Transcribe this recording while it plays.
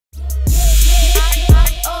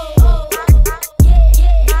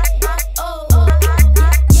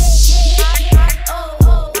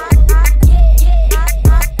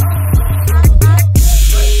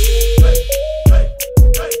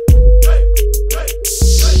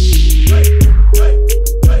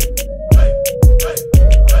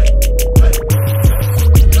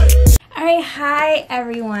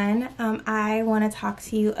I want to talk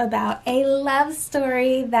to you about a love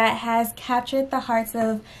story that has captured the hearts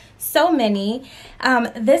of so many.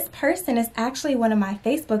 This person is actually one of my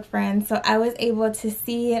Facebook friends, so I was able to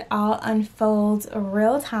see it all unfold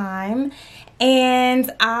real time,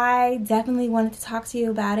 and I definitely wanted to talk to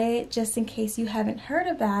you about it just in case you haven't heard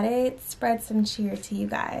about it. Spread some cheer to you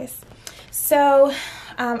guys. So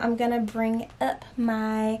I'm gonna bring up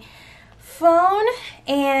my phone,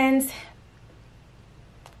 and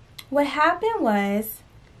what happened was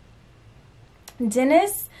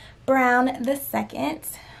Dennis Brown II,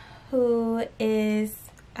 who is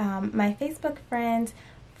my Facebook friend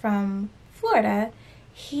from Florida,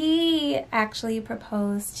 he actually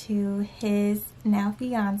proposed to his now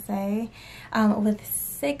fiance with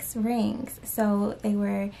 6 rings. So they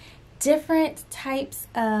were different types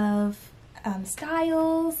of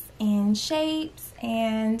styles and shapes,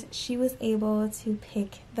 and she was able to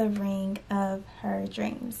pick the ring of her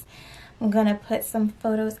dreams. I'm gonna put some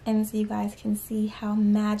photos in so you guys can see how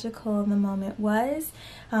magical the moment was.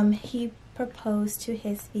 He proposed to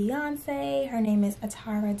his fiance. Her name is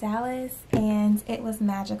Atara Dallas, and it was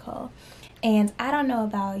magical. And I don't know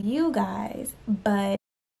about you guys, but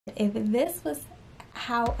if this was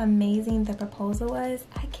how amazing the proposal was,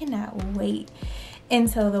 I cannot wait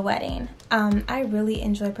until the wedding. I really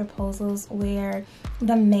enjoy proposals where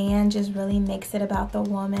the man just really makes it about the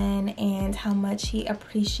woman and how much he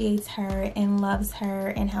appreciates her and loves her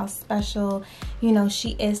and how special, you know,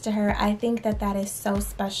 she is to her. I think that that is so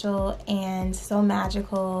special and so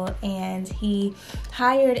magical, and he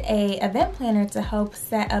hired a event planner to help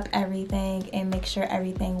set up everything and make sure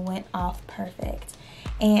everything went off perfect.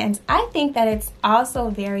 And I think that it's also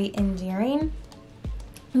very endearing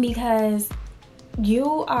because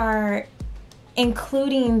you are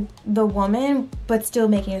including the woman but still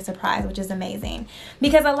making it a surprise, which is amazing.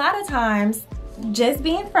 Because a lot of times, just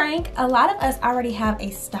being frank, a lot of us already have a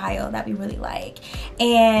style that we really like,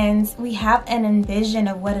 and we have an envision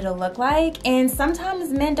of what it'll look like, and sometimes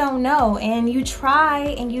men don't know, and you try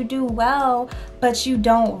and you do well, but you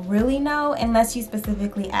don't really know unless you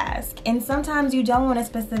specifically ask. And sometimes you don't want to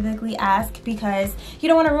specifically ask because you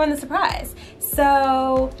don't want to ruin the surprise.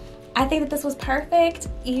 So I think that this was perfect.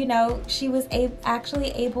 You know, she was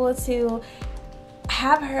actually able to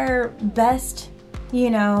have her best,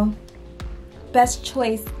 best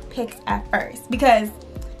choice picked at first, because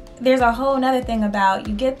there's a whole nother thing about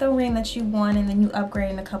you get the ring that you want and then you upgrade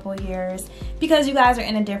in a couple of years because you guys are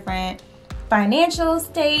in a different financial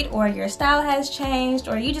state, or your style has changed,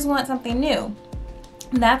 or you just want something new.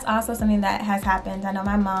 That's also something that has happened. I know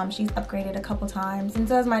my mom, she's upgraded a couple times, and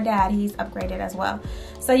so has my dad, he's upgraded as well.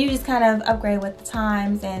 So you just kind of upgrade with the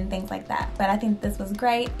times and things like that. But I think this was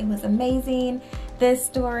great. It was amazing. This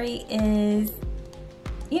story is,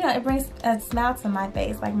 it brings a smile to my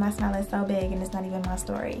face. Like, my smile is so big and it's not even my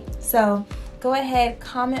story. So go ahead,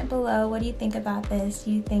 comment below. What do you think about this?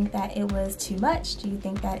 Do you think that it was too much? Do you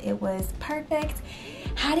think that it was perfect?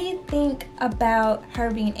 How do you think about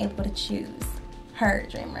her being able to choose her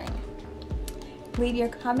dream ring? Leave your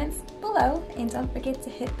comments below, and don't forget to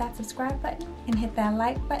hit that subscribe button and hit that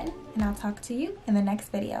like button, and I'll talk to you in the next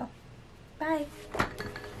video. Bye.